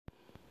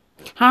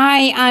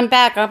Hi, I'm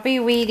back. I'll be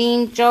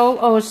reading Joel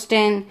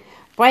Osteen.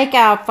 Break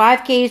out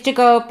 5 keys to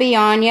go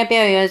beyond your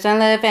barriers and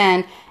live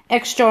an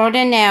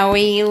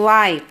extraordinary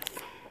life.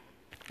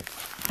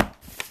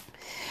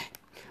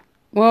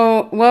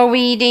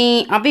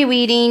 I'll be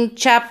reading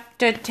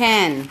chapter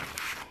 10.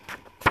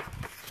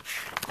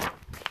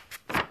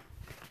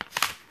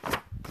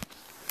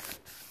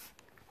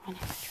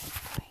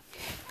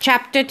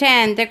 Chapter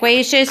 10, The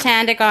Gracious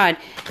Hand of God.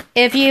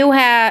 If you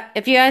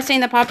have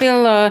seen the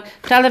popular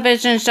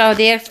television show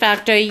The X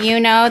Factor, you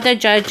know the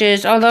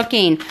judges are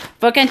looking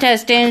for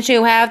contestants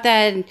who have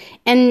that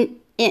INDEFINABLE,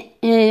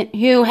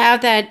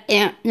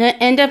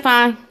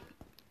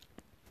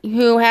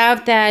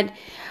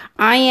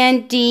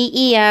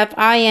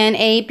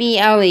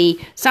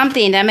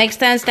 something that makes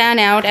them stand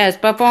out as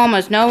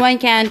performers. No one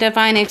can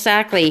define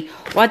exactly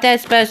what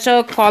that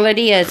special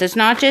quality is. It's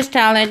not just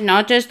talent,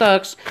 not just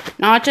looks,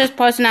 not just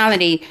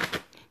personality.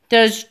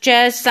 There's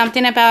just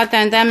something about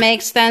them that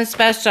makes them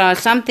special,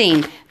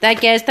 something that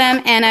gives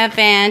them an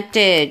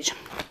advantage.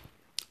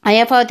 I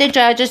have heard the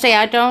judges say,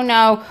 I don't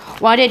know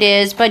what it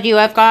is, but you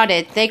have got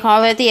it. They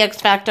call it the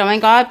X Factor,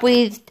 and God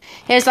breathed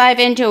His life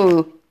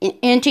into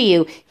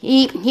you.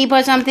 He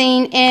put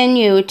something in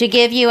you to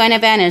give you an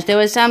advantage. There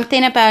is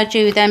something about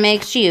you that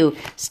makes you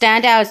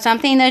stand out,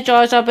 something that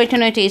draws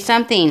opportunities,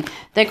 something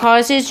that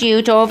causes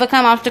you to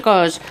overcome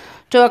obstacles,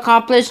 to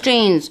accomplish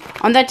dreams.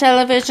 On the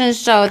television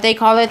show, they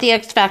call it the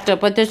X Factor,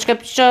 but the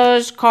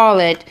scriptures call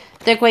it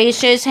the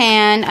gracious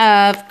hand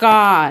of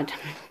God.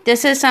 This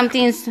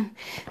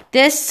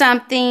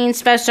something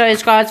special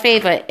is God's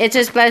favor. It's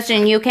His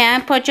blessing. You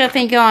can't put your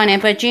finger on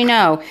it, but you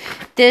know,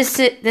 this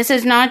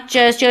is not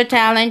just your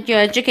talent, your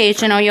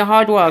education, or your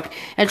hard work.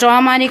 It's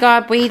Almighty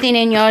God breathing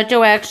in your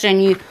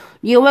direction.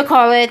 You will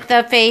call it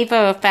the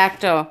favor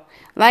factor.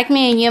 Like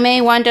me, you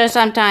may wonder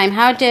sometime,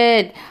 how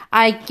did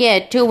I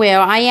get to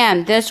where I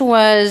am? This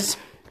was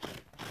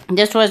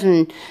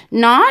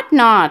not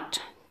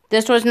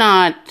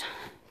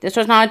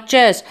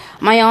just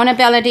my own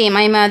ability.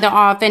 My mother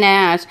often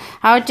asked,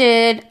 how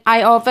did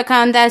I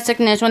overcome that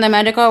sickness when the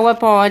medical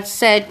report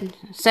said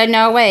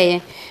no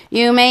way?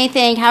 You may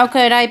think, how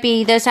could I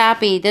be this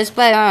happy, this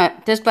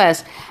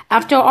blessed,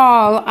 after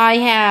all I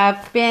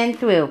have been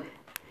through?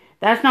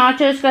 That's not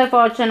just good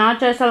fortune,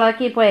 not just a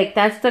lucky break.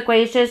 That's the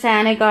gracious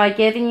hand of God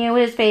giving you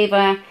His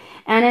favor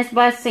and His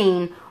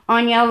blessing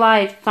on your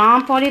life.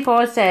 Psalm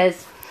 44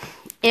 says,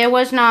 it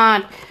was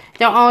not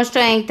their own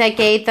strength that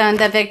gave them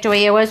the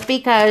victory. It was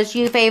because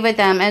you favored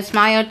them and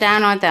smiled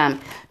down on them.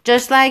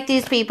 Just like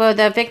these people,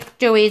 the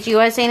victories you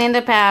have seen in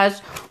the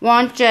past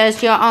weren't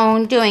just your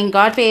own doing.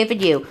 God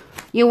favored you.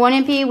 You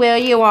wouldn't be where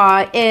you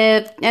are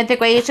if the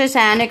gracious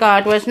hand of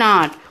God was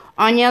not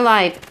on your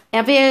life.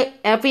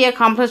 Every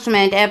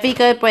accomplishment, every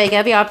good break,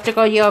 every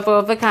obstacle you have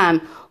overcome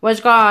was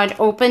God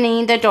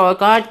opening the door,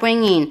 God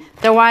bringing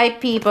the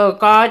right people,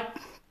 God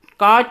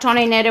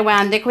turning it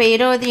around. The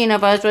Creator of the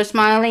universe was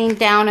smiling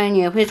down on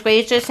you. His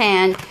gracious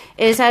hand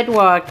is at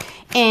work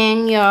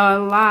in your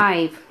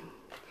life.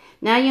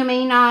 Now you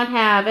may not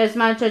have as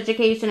much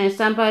education as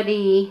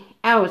somebody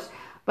else,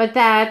 but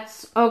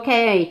that's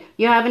okay.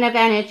 You have an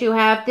advantage. You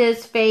have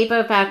this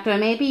favor factor.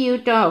 Maybe you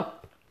don't.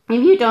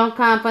 If you don't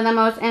come from the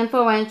most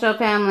influential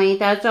family,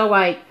 that's all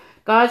right.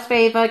 God's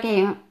favor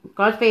can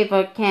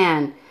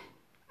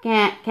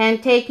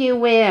take you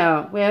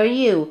where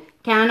you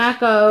cannot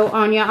go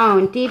on your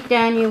own. Deep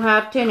down, you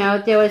have to know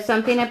there is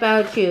something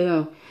about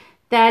you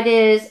that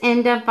is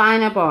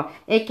indefinable.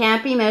 It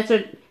can't be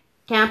measured,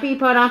 can't be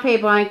put on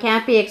paper, and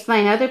can't be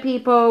explained. Other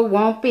people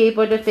won't be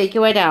able to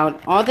figure it out.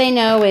 All they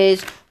know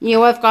is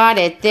you have got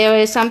it. There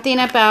is something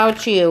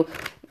about you.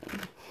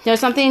 There was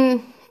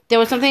something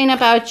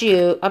about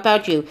you.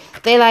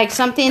 They like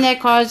something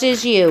that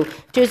causes you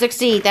to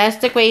succeed. That's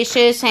the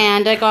gracious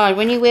hand of God.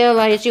 When you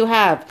realize you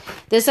have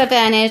this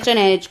advantage and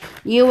edge,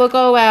 you will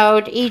go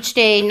out each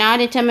day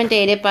not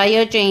intimidated by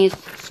your dreams,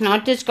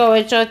 not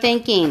discouraged or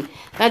thinking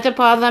that the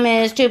problem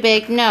is too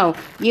big. No,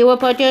 you will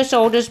put your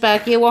shoulders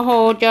back. You will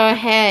hold your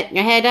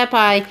head up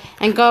high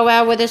and go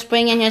out with a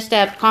spring in your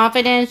step,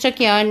 confident,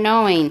 secure,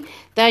 knowing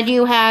that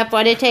you have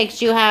what it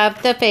takes. You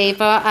have the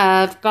favor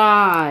of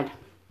God.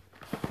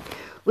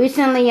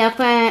 Recently, a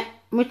friend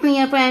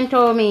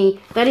told me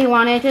that he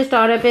wanted to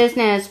start a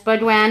business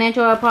but ran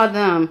into a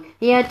problem.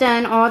 He had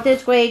done all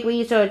this great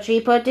research.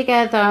 He put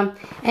together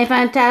a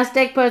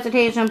fantastic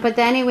presentation, but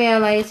then he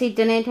realized he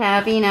didn't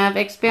have enough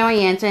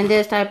experience in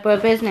this type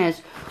of business.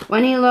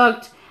 When he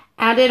looked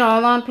at it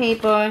all on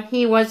paper,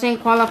 he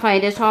wasn't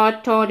qualified. His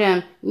heart told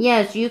him,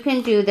 yes, you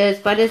can do this,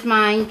 but his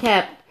mind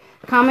kept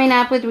coming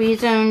up with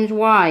reasons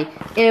why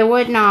it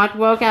would not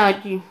work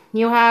out.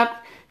 You have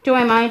to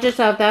remind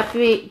yourself that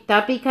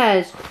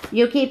because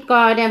you keep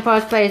God in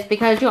first place,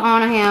 because you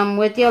honor Him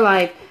with your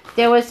life,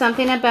 there was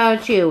something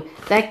about you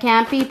that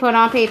can't be put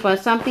on paper,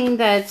 something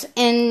that's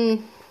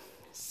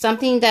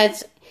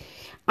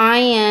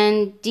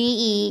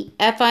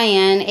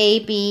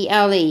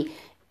INDEFINABLE.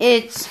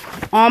 It's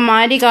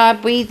Almighty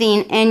God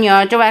breathing in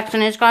your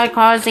direction. It's God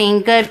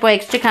causing good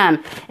breaks to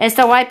come. It's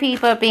the right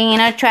people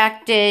being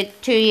attracted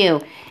to you.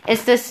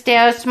 It's the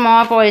still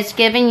small voice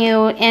giving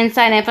you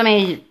inside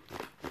information,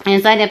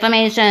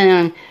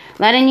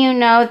 letting you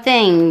know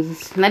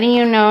things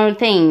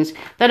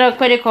that are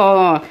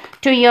critical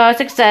to your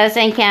success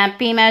and can't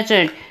be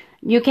measured.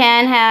 You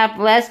can have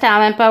less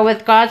talent, but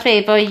with God's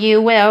favor, you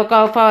will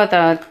go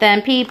further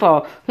than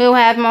people who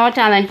have more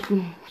talent.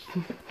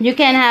 You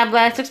can have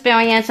less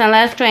experience and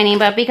less training,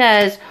 but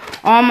because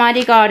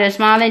Almighty God is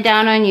smiling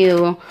down on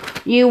you,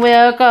 you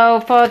will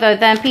go further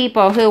than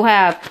people who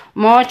have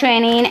more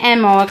training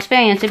and more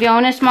experience. If you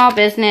own a small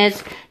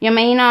business, you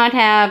may not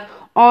have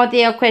all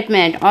the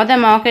equipment, all the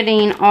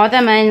marketing, all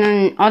the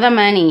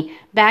money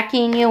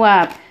backing you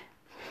up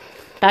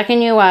that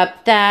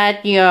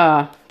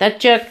your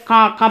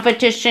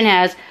competition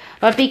has.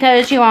 But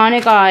because you honor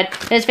God,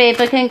 His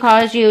favor can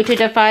cause you to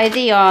defy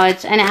the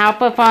odds and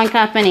outperform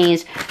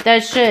companies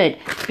that should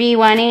be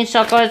running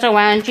circles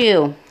around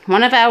you.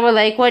 One of our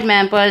Lakewood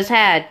members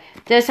had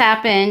this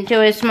happen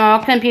to a small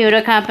computer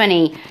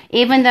company.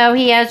 Even though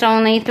he has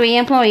only 3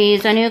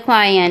 employees, a new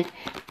client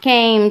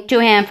came to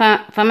him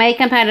from a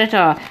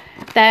competitor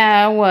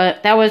that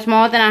was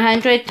more than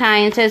 100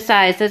 times his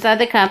size. This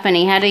other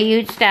company had a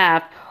huge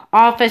staff,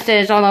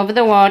 offices all over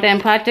the world, and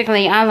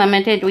practically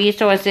unlimited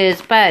resources.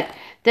 But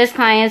this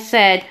client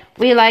said,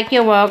 "We like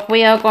your work.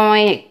 We are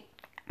going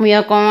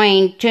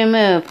to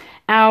move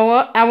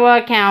our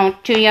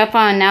account to your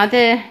fund."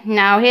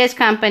 Now his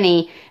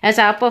company is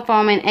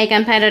outperforming a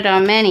competitor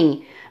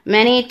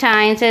many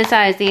times his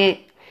size.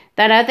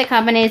 That other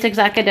company's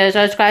executives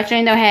are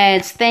scratching their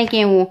heads,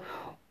 thinking,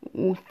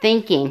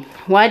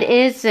 what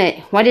is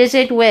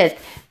it with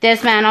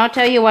this man? I'll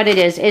tell you what it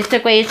is. It's the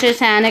gracious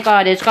hand of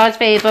God. It's God's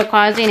favor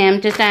causing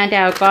him to stand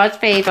out. God's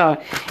favor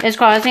is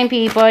causing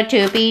people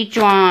to be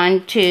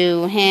drawn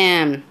to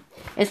him.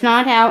 It's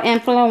not how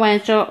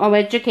influential or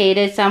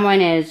educated someone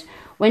is.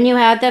 When you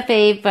have the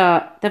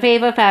favor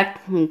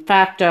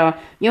factor,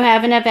 you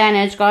have an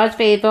advantage. God's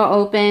favor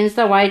opens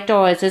the right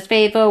doors. His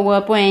favor will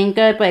bring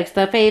good breaks.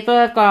 The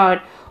favor of God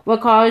will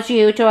cause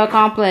you to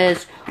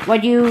accomplish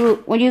what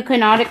you could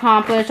not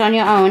accomplish on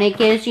your own. It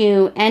gives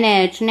you an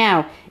edge.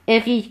 Now,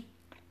 if you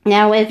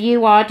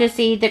are to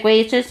see the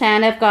gracious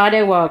hand of God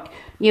at work,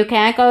 you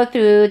can't go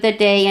through the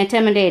day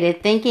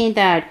intimidated, thinking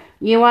that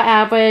you are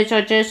average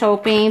or just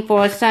hoping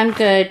for some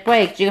good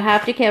breaks. You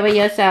have to carry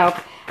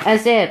yourself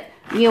as if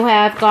you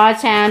have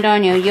God's hand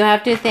on you. You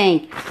have to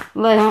think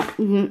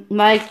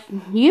like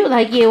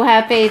you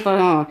have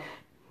favor.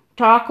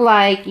 Talk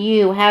like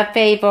you have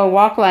favor,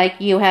 walk like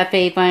you have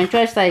favor, and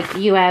dress like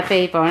you have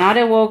favor. Not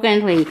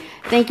arrogantly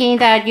thinking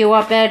that you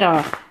are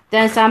better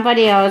than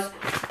somebody else,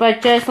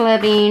 but just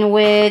living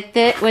with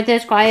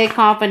this quiet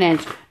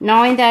confidence,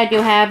 knowing that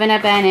you have an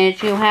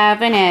advantage, you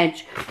have an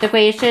edge. The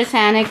gracious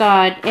hand of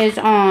God is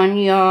on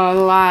your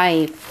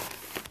life.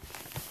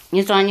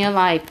 It's on your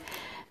life.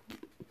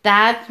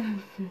 That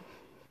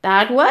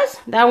was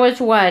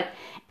what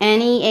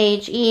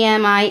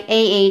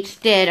Nehemiah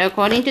did.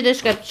 According to the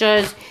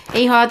scriptures,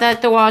 he heard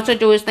that the walls of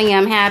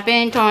Jerusalem had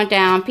been torn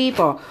down.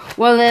 People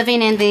were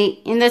living in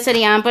the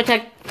city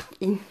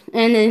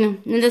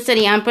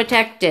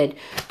unprotected.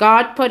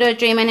 God put a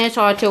dream in his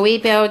heart to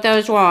rebuild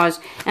those walls.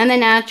 And the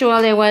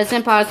natural, it was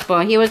impossible.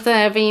 He was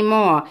living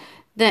more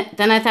than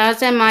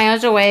 1,000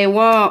 miles away,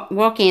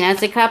 working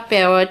as a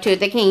cupbearer to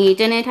the king. He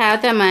didn't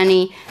have the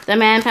money, the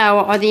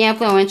manpower, or the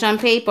influence on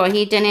people.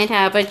 He didn't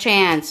have a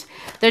chance.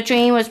 The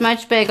dream was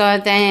much bigger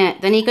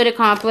than he could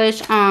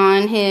accomplish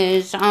on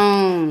his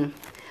own.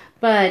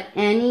 But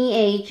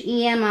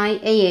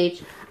Nehemiah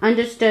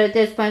understood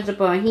this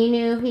principle. He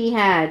knew he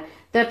had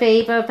the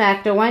favor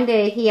factor. One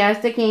day he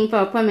asked the king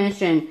for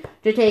permission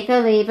to take a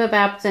leave of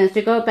absence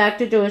to go back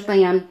to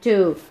Jerusalem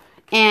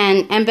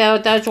and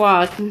build those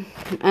walls.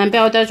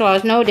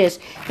 Notice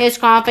his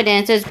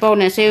confidence, his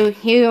boldness.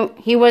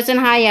 He wasn't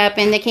high up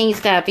in the king's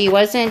staff. He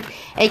wasn't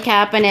a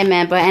cabinet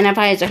member, an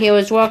advisor. He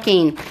was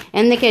working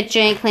in the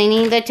kitchen,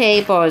 cleaning the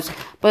tables.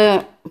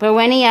 But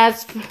when he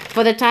asked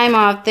for the time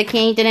off, the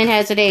king didn't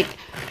hesitate.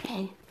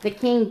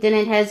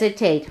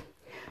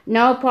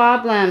 "No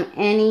problem,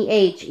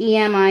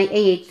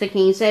 Nehemiah," the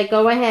king said.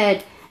 "Go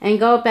ahead and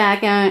go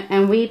back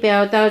and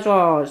rebuild those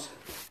walls."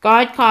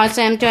 God caused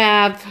him to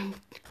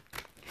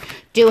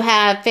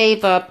have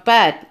favor,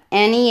 but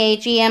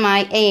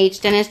Nehemiah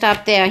didn't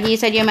stop there. He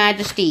said, "Your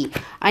Majesty,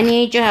 I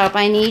need your help.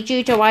 I need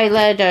you to write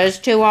letters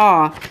to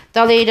all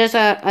the leaders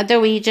of the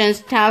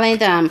regions, telling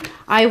them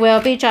I will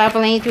be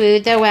traveling through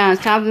the realms,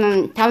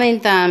 telling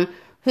them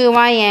who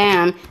I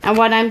am and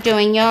what I'm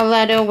doing. Your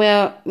letter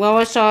will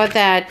assure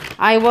that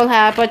I will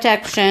have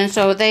protection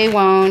so they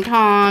won't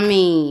harm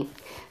me."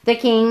 The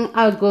king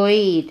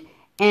agreed.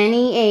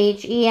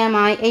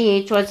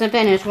 Nehemiah wasn't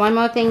finished. One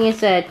more thing he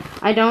said.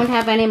 "I don't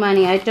have any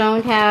money. I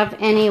don't have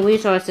any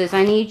resources.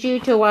 I need you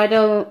to write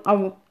a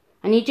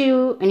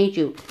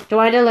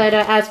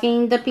letter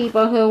asking the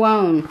people who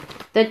own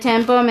the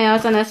timber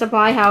mills and the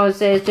supply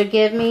houses to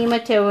give me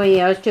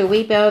materials to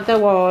rebuild the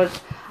walls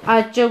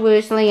at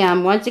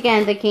Jerusalem. Once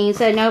again, the king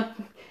said, no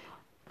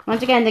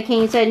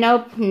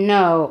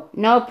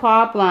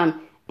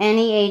problem.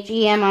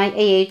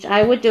 Nehemiah,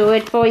 I would do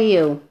it for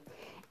you.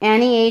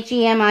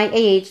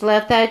 Nehemiah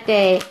left that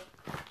day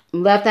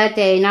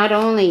not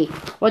only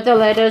with the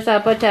letters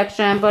of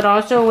protection, but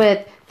also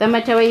with the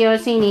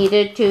materials he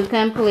needed to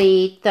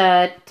complete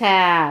the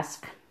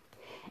task.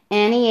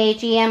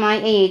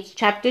 Nehemiah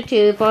chapter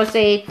 2 verse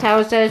 8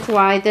 tells us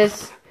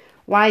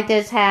why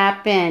this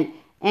happened.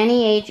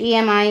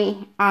 Nehemiah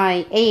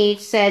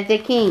said, the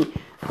king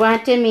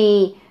granted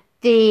me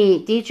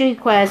these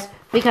requests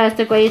because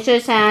the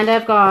gracious hand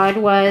of God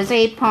was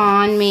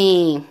upon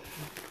me.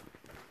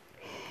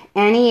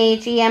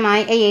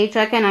 Nehemiah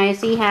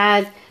recognized he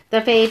had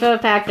the favor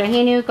factor.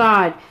 He knew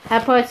God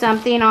had put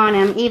something on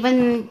him,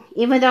 even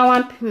though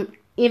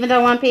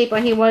on paper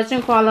he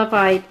wasn't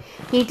qualified.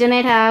 He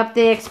didn't have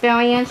the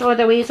experience or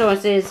the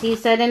resources. He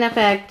said, in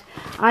effect,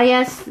 I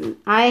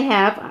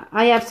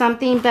have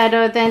something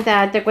better than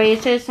that. The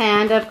gracious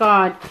hand of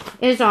God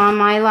is on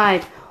my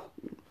life.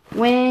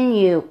 When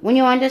you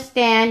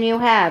understand you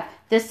have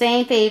the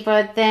same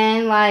favor,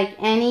 then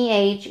like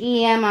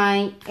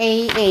Nehemiah,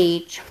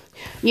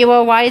 you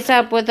will rise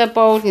up with a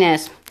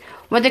boldness,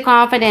 with a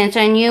confidence,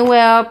 and you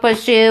will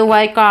pursue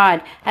what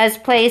God has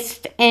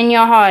placed in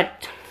your heart.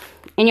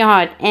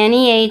 Nehemiah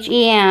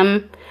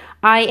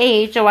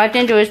arrived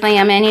in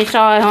Jerusalem, and he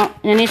saw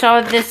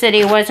the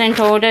city was in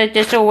total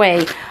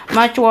disarray,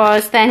 much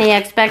worse than he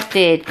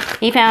expected.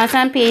 He found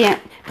some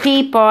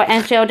people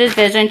and showed his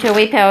vision to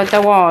rebuild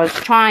the walls.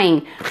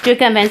 Trying to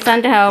convince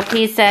them to help,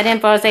 he said in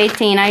verse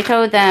 18, I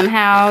told them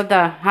how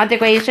the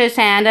gracious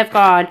hand of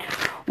God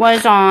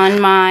was on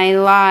my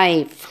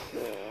life.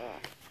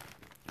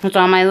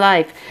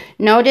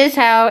 Notice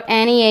how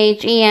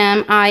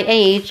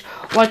Nehemiah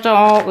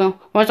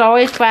was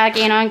always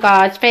bragging on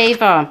God's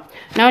favor.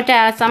 No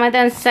doubt some of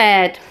them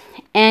said,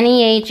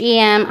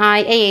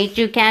 Nehemiah,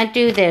 you can't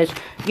do this.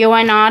 You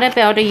are not a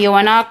builder. You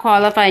are not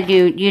qualified.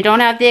 You don't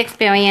have the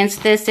experience.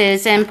 This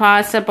is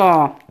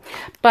impossible.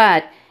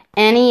 But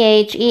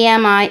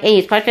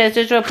Nehemiah's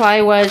professor's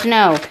reply was,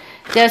 no,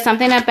 there's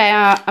something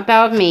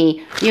about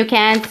me you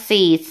can't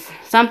see.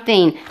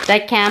 Something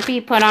that can't be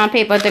put on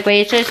paper. The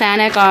gracious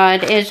hand of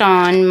God is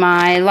on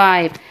my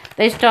life.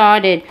 They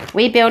started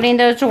rebuilding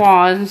those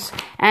walls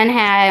and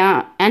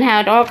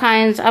had all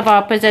kinds of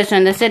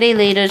opposition. The city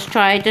leaders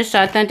tried to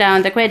shut them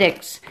down. The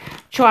critics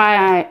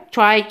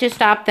tried to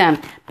stop them.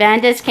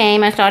 Bandits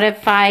came and started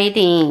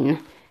fighting.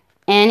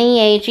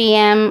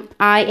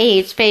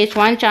 Nehemiah faced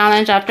one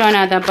challenge after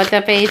another, but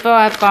the favor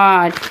of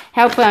God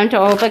helped them to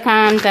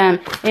overcome them.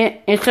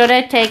 It should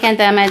have taken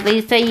them at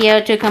least a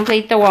year to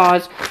complete the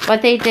walls,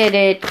 but they did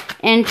it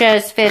in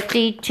just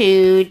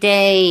 52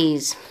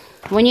 days.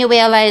 When you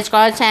realize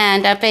God's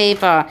hand of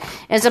favor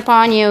is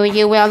upon you,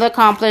 you will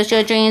accomplish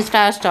your dreams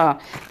faster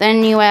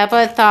than you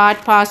ever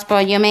thought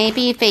possible. You may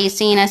be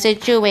facing a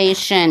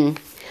situation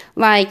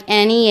like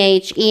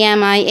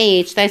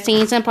Nehemiah that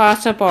seems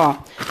impossible.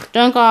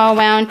 Don't go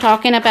around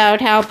talking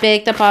about how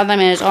big the problem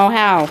is or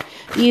how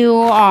you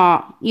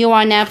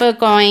are never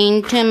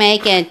going to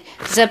make it.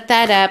 Zip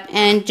that up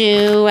and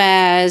do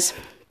as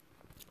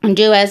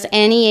Nehemiah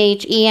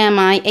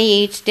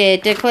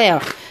did.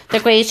 Declare, the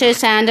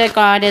gracious hand of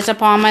God is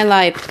upon my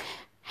life.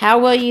 How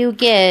will you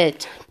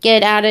get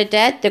out of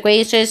debt? The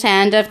gracious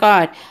hand of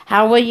God.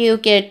 How will you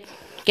get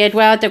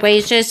well? The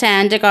gracious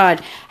hand of God.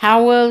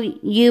 How will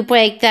you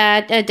break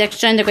that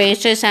addiction? The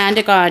gracious hand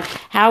of God.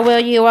 How will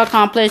you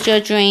accomplish your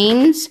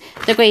dreams?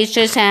 The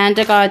gracious hand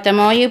of God. The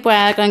more you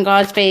brag on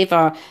God's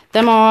favor,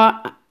 the more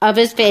of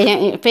His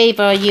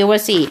favor you will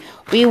see.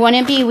 We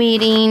wouldn't be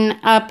reading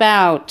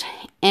about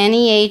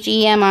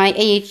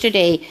Nehemiah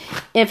today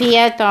if he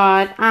had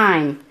thought,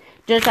 I'm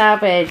just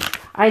average.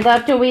 I'd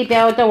love to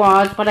rebuild the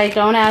walls, but I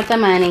don't have the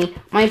money.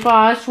 My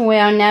boss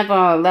will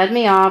never let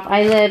me off.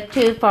 I live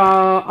too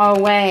far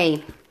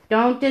away.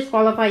 Don't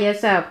disqualify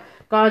yourself.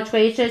 God's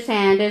gracious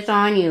hand is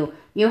on you.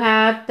 You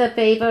have the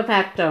favor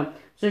factor.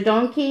 So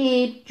don't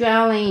keep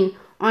dwelling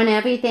on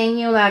everything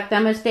you lack, the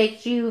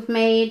mistakes you've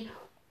made,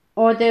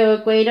 or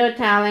the greater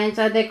talents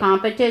of the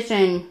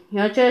competition.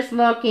 You're just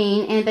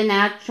looking in the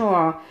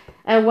natural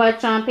at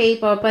what's on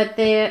paper, but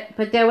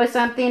there was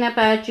something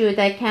about you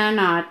that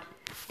cannot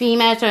be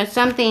measured,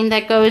 something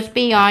that goes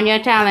beyond your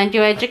talent,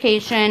 your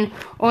education,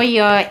 or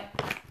your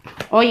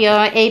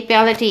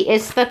ability.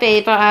 It's the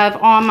favor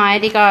of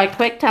Almighty God.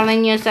 Quit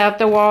telling yourself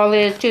the wall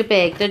is too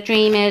big, the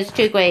dream is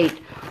too great,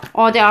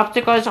 or the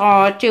obstacles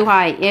are too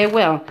high. It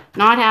will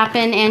not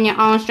happen in your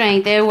own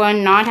strength. It will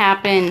not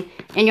happen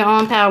in your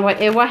own power.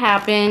 It will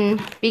happen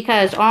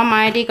because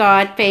Almighty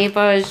God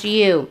favors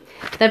you.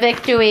 The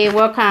victory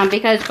will come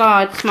because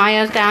God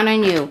smiles down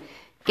on you.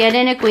 Get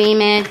in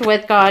agreement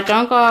with God.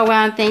 Don't go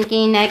around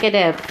thinking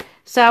negative,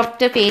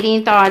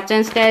 self-defeating thoughts.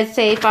 Instead,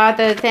 say,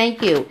 Father,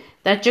 thank you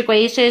that your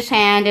gracious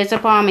hand is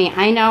upon me.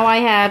 I know I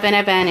have an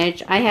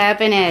advantage. I have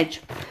an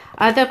edge.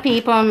 Other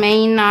people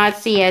may not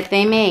see it.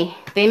 They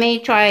may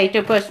try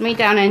to push me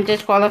down and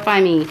disqualify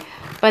me.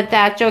 but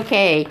that's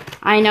okay.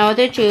 I know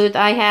the truth.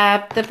 I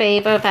have the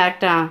favor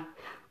factor.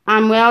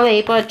 I'm well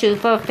able to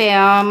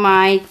fulfill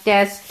my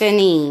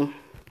destiny.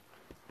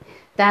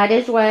 That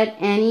is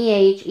what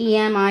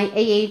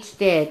Nehemiah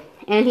did,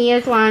 and he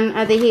is one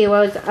of the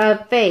heroes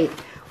of faith.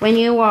 When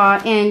you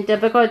are in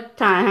difficult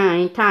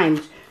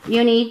times,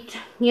 you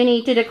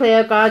need to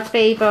declare God's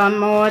favor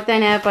more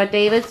than ever.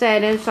 David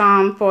said in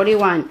Psalm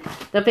 41,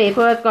 "The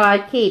favor of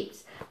God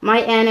keeps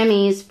my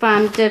enemies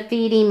from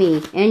defeating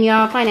me." In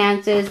your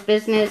finances,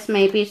 business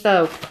may be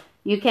slow.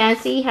 You can't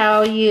see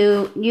how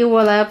you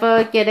will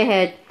ever get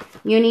ahead.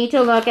 You need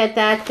to look at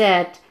that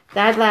debt,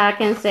 that lack,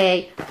 and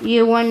say,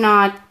 "You will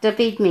not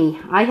defeat me.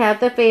 I have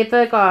the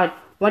favor of God.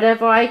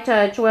 Whatever I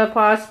touch will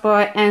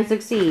prosper and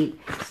succeed."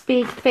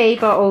 Speak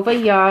favor over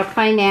your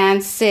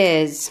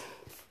finances.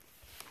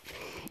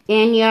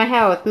 In your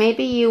health,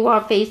 maybe you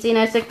are facing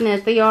a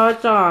sickness. The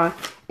odds are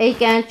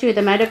against you.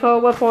 The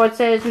medical report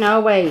says no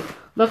way.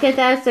 Look at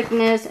that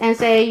sickness and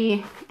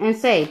say,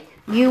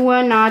 "You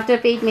will not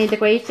defeat me. The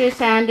gracious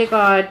hand of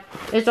God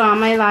is on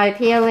my life.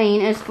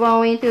 Healing is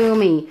flowing through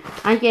me.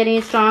 I'm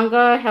getting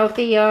stronger,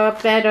 healthier,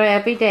 better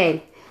every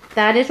day."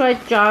 That is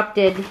what Job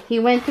did. He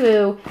went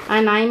through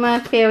a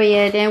 9-month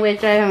period in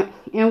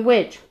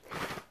which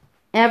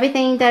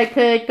everything that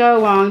could go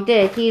wrong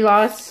did. He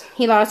lost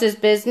his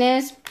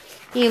business.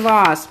 He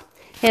lost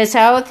his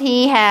health.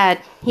 He had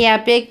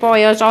big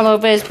boils all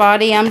over his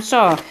body. I'm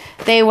sure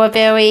they were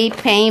very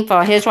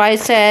painful. His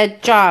wife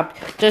said, "Job,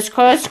 just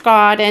curse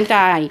God and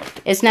die.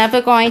 It's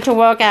never going to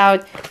work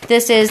out.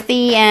 This is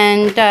the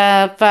end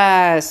of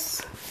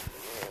us."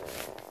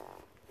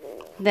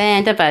 The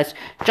end of us.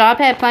 Job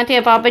had plenty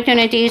of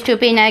opportunities to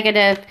be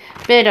negative,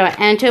 bitter,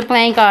 and to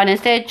blame God.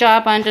 Instead,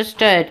 Job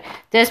understood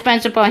this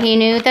principle. He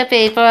knew the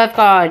favor of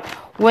God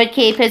would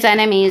keep his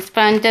enemies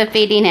from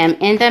defeating him.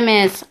 In the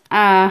midst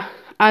of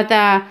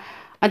the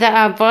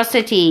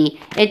adversity,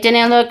 it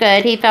didn't look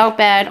good. He felt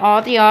bad.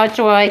 All the odds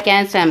were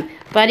against him.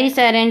 But he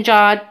said in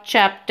Job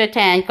chapter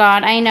 10,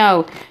 "God, I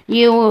know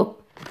you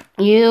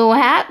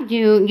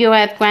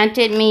have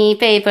granted me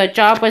favor."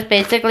 Job was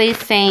basically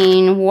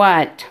saying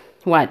what?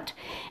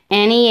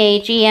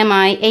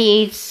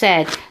 Nehemiah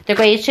said, "The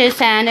gracious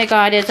hand of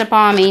God is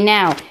upon me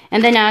now."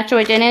 In the natural,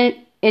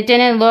 it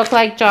didn't look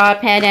like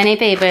Job had any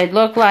favor. It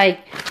looked like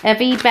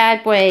every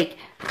bad break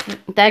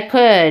that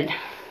could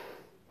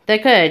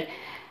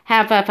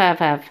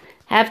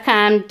have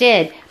come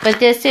did. But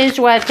this is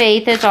what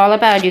faith is all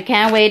about. You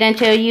can't wait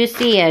until you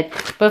see it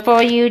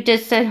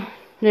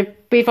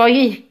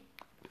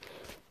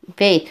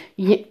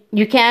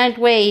you can't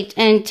wait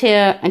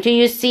until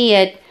you see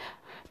it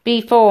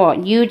before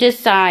you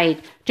decide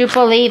to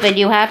believe it.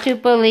 You have to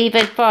believe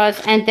it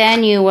first, and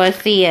then you will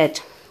see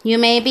it. You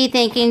may be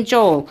thinking,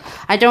 "Joel,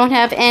 I don't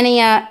have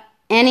any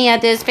of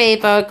this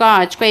favor.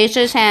 God's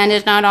gracious hand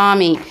is not on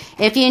me."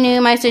 If you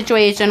knew my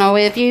situation, or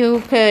if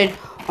you could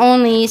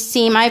only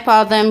see my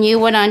problem, you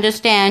would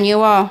understand. You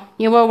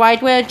were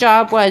right where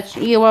Job was.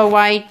 You were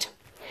right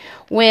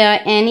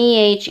where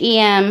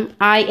Nehemiah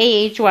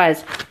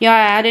was. Your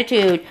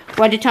attitude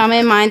will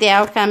determine the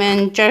outcome.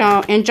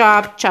 In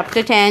Job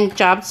chapter 10,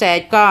 Job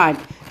said, "God,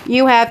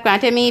 you have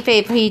granted me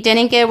favor." He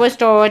didn't get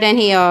restored and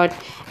healed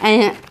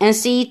and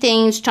see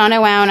things turn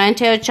around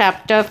until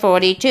chapter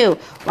 42,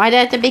 right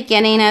at the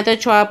beginning of the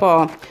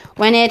trouble,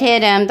 when it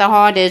hit him the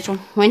hardest,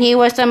 when he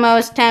was the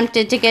most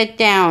tempted to get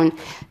down.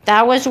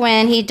 That was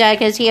when he dug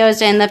his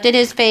heels in, lifted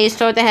his face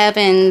toward the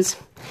heavens,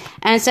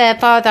 and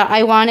said, "Father,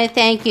 I want to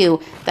thank you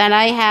that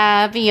I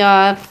have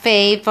your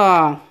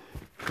favor."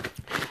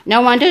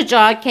 No wonder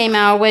Job came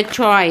out with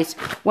choice.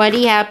 What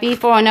he had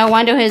before, no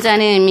wonder his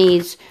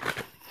enemies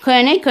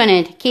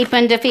couldn't keep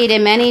him defeated.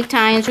 Many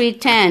times we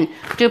tend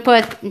to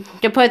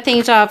put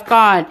things off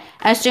God.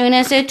 As soon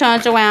as it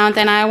turns around,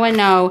 then I will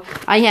know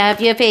I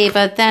have your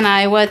favor. Then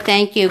I will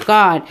thank you,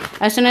 God.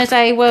 As soon as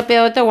I will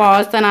build the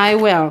walls, then I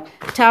will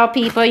tell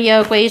people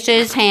your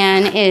gracious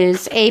hand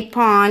is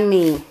upon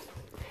me.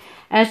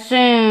 As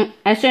soon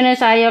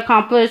as I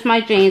accomplish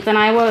my dreams, then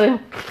I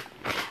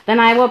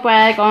will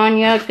brag on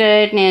your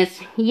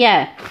goodness.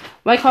 Yeah.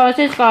 What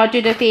causes God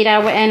to defeat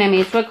our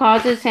enemies? What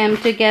causes him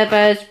to give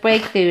us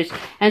breakthroughs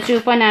and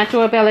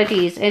supernatural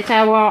abilities? It's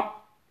our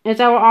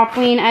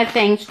offering of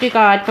thanks to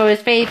God for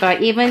his favor.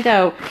 Even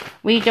though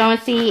we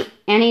don't see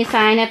any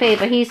sign of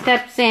favor, he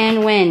steps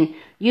in when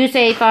you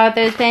say,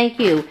 "Father, thank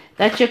you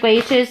that your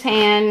gracious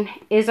hand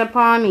is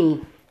upon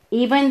me."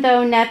 Even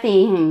though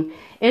nothing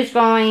is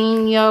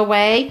going your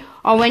way,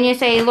 or when you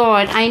say,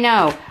 "Lord, I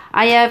know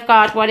I have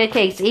got what it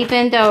takes,"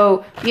 even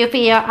though you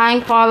feel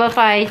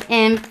unqualified,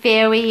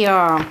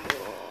 inferior.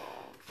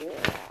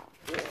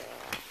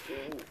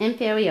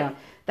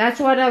 That's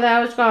what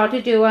allows God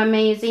to do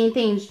amazing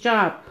things.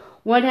 Job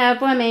would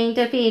have remained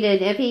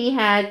defeated if he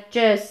had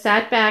just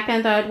sat back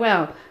and thought,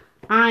 "Well,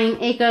 I'm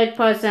a good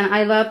person.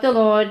 I love the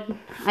Lord.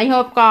 I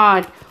hope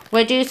God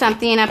will do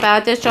something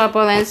about this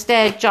trouble."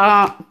 Instead,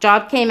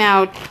 Job came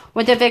out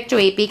with a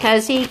victory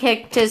because he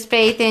kicked his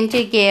faith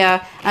into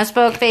gear and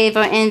spoke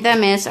favor in the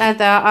midst of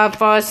the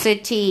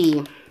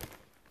adversity.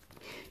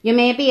 You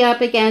may be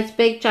up against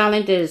big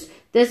challenges.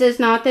 This is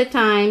not the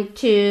time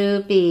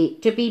to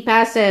be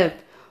passive.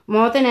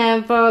 More than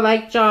ever,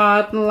 like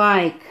Job,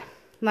 like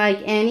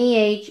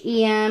Nehemiah,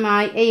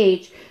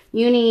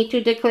 you need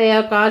to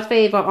declare God's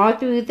favor all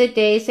through the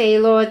day. Say,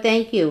 Lord,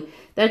 thank you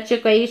that your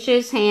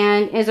gracious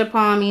hand is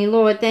upon me.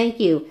 Lord, thank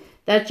you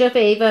that your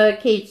favor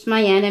keeps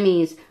my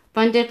enemies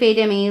from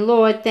defeating me.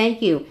 Lord,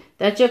 thank you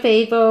that your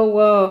favor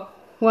will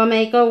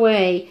make a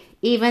way,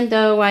 even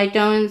though I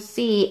don't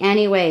see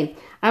any way.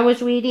 I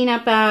was reading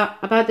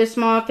about the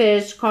small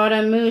fish called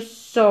a moose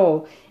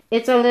soul.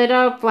 It's a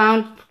little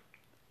flounder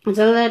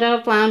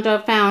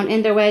found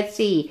in the Red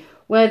Sea,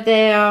 where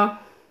there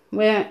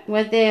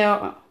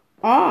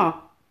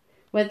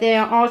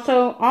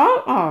also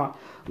are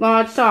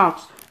large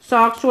sharks.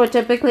 Sharks would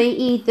typically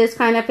eat this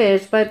kind of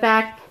fish, but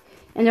back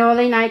in the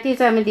early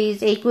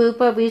 1970s, a group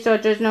of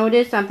researchers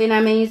noticed something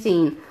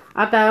amazing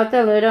about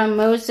the little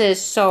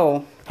Moses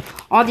soul.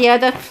 All the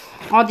other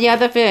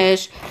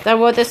fish that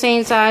were the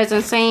same size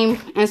and same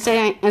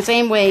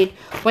weight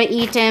were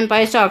eaten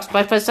by sharks,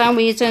 but for some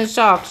reason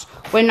sharks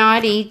would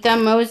not eat the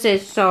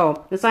Moses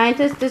soul. The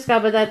scientists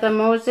discovered that the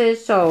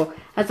Moses soul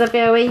has a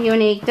very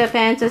unique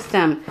defense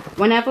system.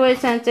 Whenever it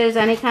senses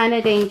any kind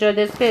of danger,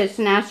 this fish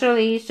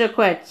naturally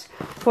secretes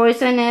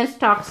poisonous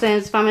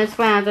toxins from its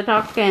glands. The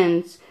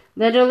toxins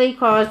literally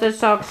cause the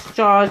shark's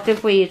jaws to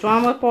freeze.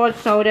 One report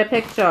showed a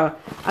picture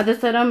of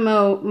this little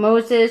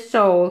Moses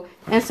soul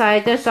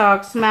inside the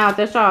shark's mouth.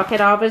 The shark had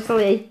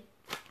obviously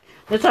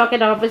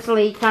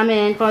come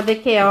in for the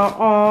kill.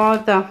 All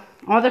the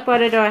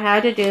predator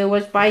had to do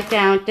was bite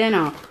down.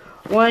 Dinner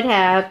would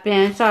have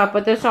been sharp,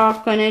 but the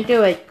shark couldn't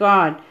do it.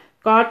 God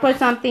put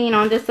something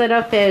on this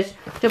little fish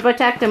to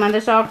protect him, and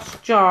the shark's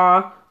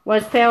jaw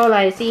was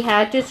paralyzed. He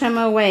had to swim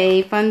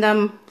away from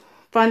the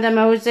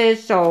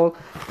Moses soul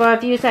for a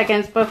few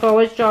seconds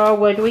before his jaw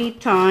would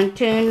return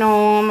to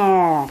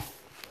normal.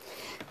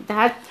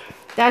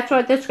 That's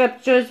what the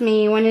scriptures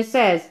mean when it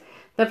says,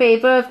 the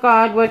favor of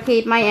God will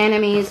keep my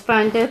enemies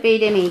from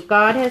defeating me.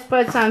 God has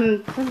put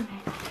something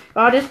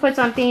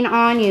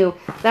on you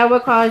that will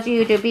cause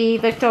you to be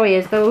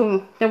victorious.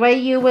 The way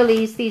you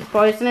release these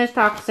poisonous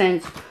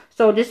toxins,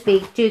 so to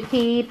speak, to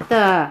keep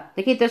the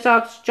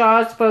shark's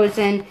jaws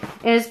frozen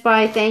is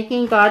by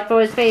thanking God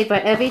for his favor.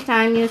 Every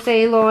time you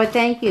say, Lord,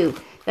 thank you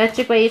that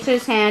your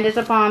gracious hand is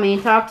upon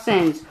me,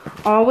 toxins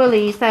are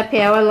released that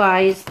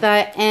paralyze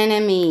the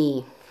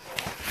enemy.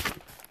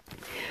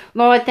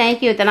 Lord,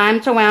 thank you that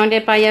I'm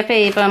surrounded by your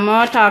favor.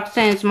 More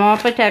toxins, more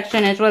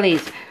protection is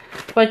released.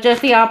 But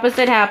just the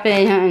opposite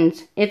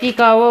happens. If you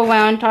go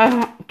around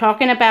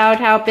talking about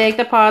how big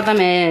the problem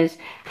is,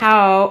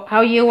 how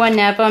you will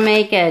never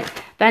make it,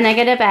 the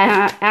negative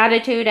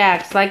attitude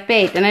acts like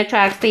bait and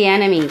attracts the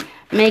enemy,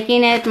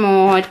 making it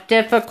more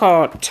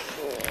difficult.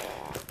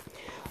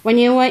 When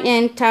you are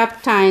in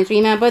tough times,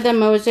 remember the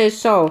Moses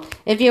soul.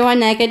 If you are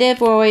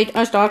negative, worried,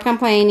 or start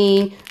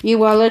complaining, you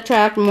will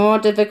attract more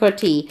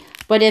difficulty.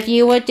 But if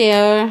you will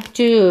dare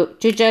to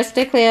just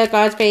declare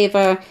God's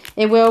favor,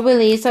 it will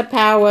release a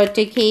power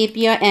to keep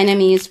your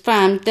enemies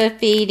from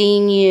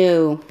defeating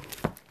you.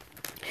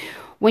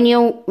 When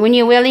you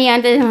really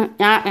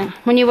understand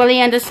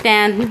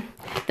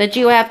that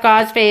you have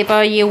God's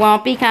favor, you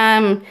won't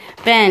become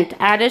bent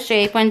out of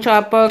shape when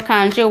trouble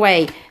comes your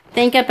way.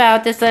 Think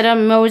about this little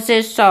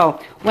Moses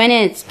soul. When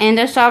it's in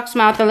the shark's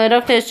mouth, the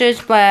little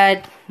fish's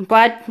blood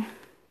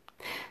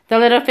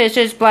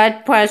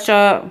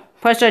pressure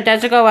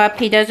doesn't go up.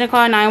 He doesn't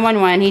call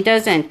 911. He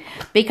doesn't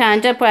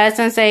become depressed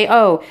and say,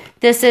 oh,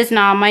 this is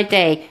not my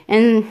day.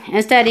 And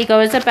instead, he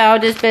goes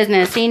about his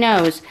business. He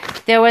knows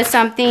there was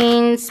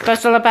something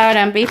special about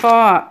him.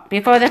 Before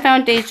the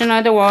foundation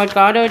of the world,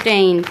 God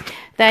ordained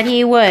that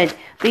he would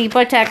be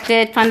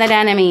protected from that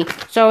enemy.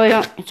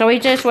 So he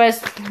just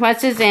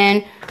rests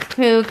in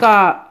who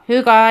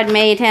God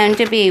made him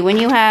to be. When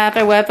you have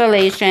a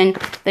revelation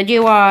that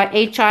you are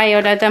a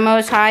child of the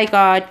Most High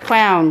God,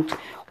 crowned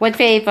with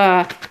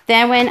favor,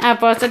 then when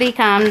adversity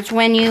comes,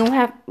 when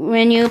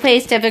you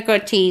face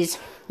difficulties,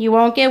 you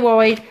won't get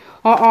worried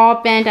or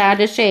all bent out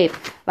of shape.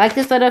 Like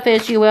this little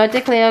fish, you will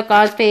declare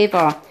God's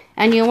favor,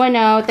 and you will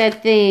know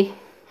that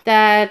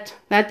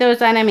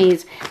those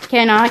enemies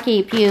cannot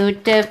keep you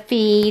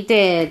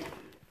defeated.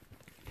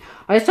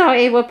 I saw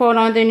a report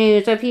on the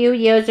news a few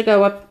years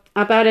ago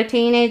about a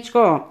teenage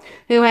girl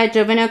who had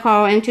driven a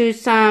car into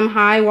some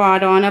high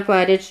water on a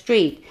flooded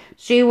street.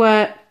 She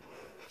was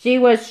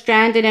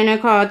stranded in a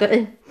car.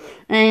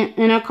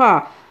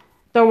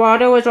 The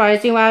water was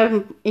rising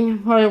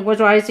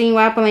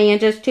rapidly. In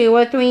just 2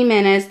 or 3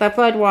 minutes, the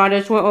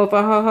floodwaters were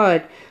over her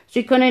hood.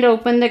 She couldn't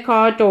open the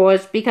car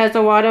doors because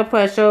the water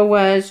pressure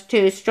was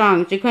too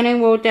strong. She couldn't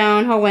roll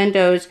down her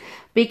windows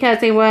because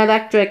they were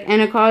electric,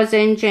 and the car's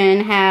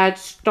engine had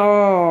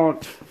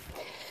stalled.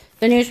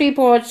 The news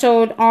report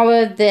showed all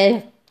of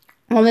this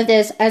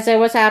as it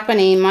was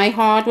happening. My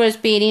heart was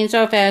beating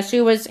so fast.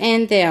 She was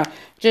in there,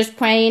 just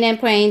praying and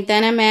praying.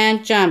 Then a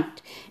man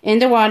jumped in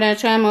the water and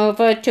swam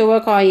over to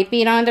her car. He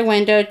beat on the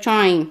window,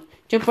 trying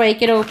to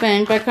break it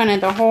open, but couldn't.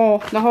 The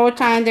whole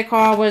time the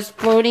car was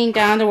floating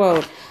down the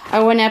road. I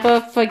will never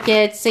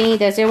forget seeing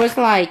this. It was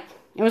like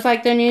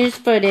the news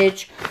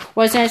footage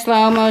was in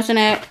slow motion.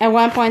 At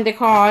one point, the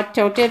car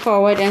tilted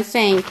forward and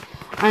sank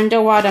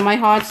underwater. My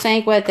heart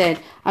sank with it.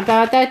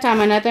 About that time,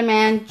 another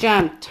man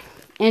jumped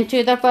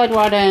into the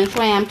floodwater and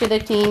swam to the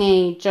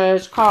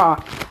teenager's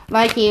car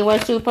like he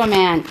was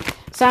Superman.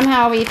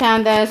 Somehow he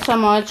found the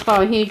submerged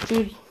car. He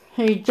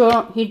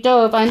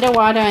dove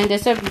underwater and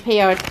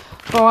disappeared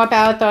for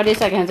about 30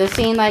 seconds. It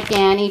seemed like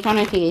an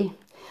eternity.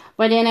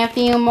 But in a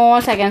few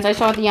more seconds, I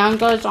saw the young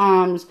girl's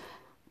arms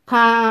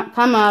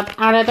come up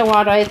out of the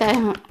water.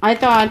 I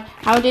thought,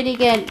 how did he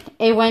get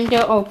a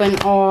window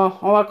open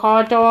or a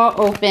car door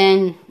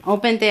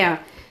open there?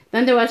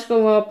 Then the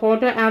rescuer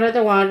pulled her out of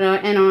the water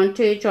and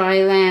onto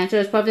dry land. She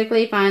was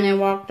perfectly fine and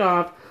walked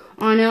off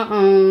on her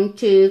own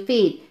 2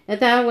 feet. If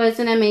that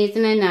wasn't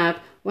amazing enough,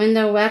 when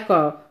the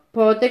wrecker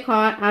pulled the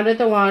car out of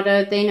the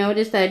water, they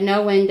noticed that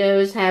no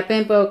windows had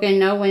been broken,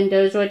 no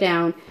windows were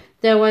down.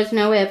 There was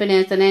no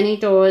evidence that any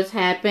doors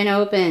had been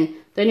opened.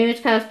 The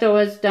newscaster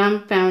was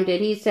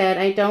dumbfounded. He said,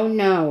 I don't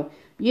know.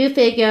 You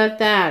figure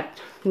that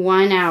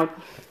one out.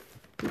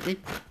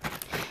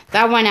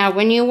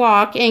 When you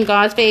walk in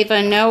God's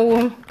favor,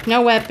 no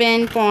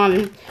weapon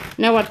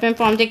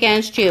formed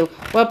against you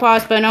will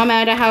prosper, no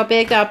matter how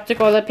big the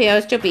obstacle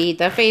appears to be.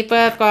 The favor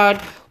of God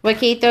will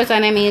keep those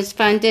enemies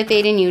from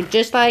defeating you.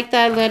 Just like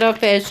that little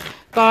fish,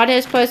 God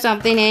has put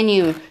something in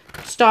you.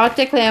 Start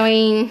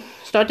declaring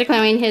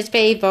His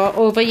favor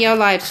over your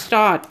life.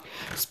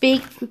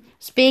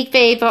 Speak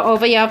favor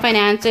over your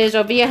finances,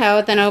 over your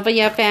health, and over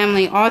your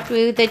family. All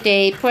through the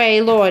day, pray,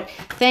 Lord,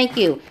 thank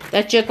you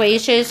that your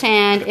gracious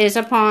hand is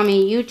upon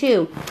me. You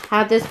too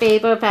have this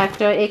favor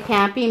factor. It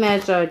can't be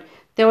measured.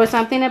 There was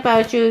something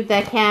about you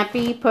that can't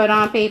be put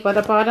on paper.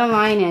 The bottom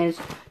line is,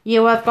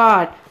 you have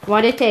got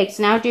what it takes.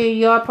 Now do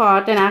your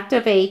part and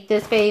activate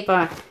this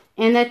favor.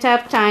 In the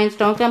tough times,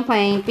 don't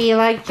complain. Be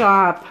like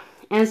Job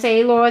and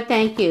say, Lord,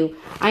 thank you.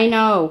 I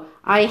know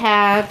I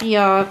have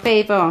your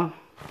favor.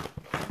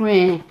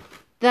 When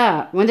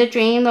the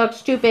dream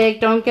looks too big,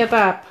 don't give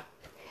up.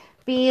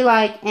 Be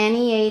like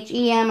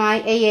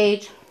Nehemiah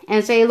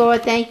and say,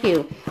 Lord, thank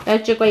you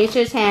that your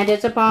gracious hand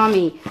is upon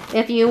me.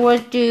 If you will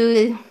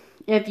do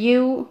that,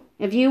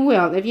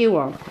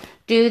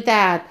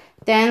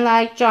 then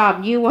like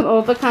Job, you will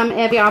overcome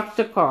every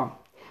obstacle.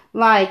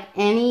 Like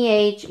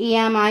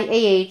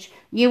Nehemiah,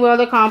 you will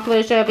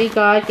accomplish every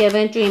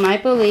God-given dream. I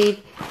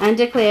believe and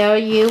declare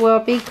you will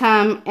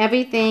become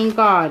everything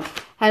God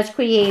has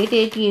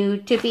created you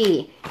to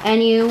be,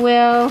 and you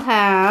will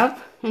have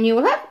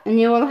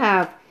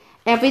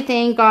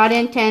everything God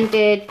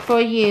intended for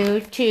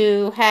you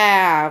to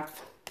have.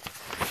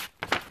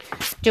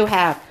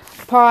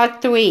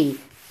 Part 3.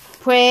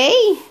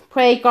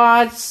 Pray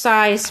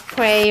God-sized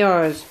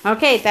prayers.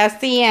 Okay, that's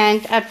the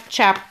end of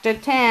chapter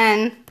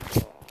 10.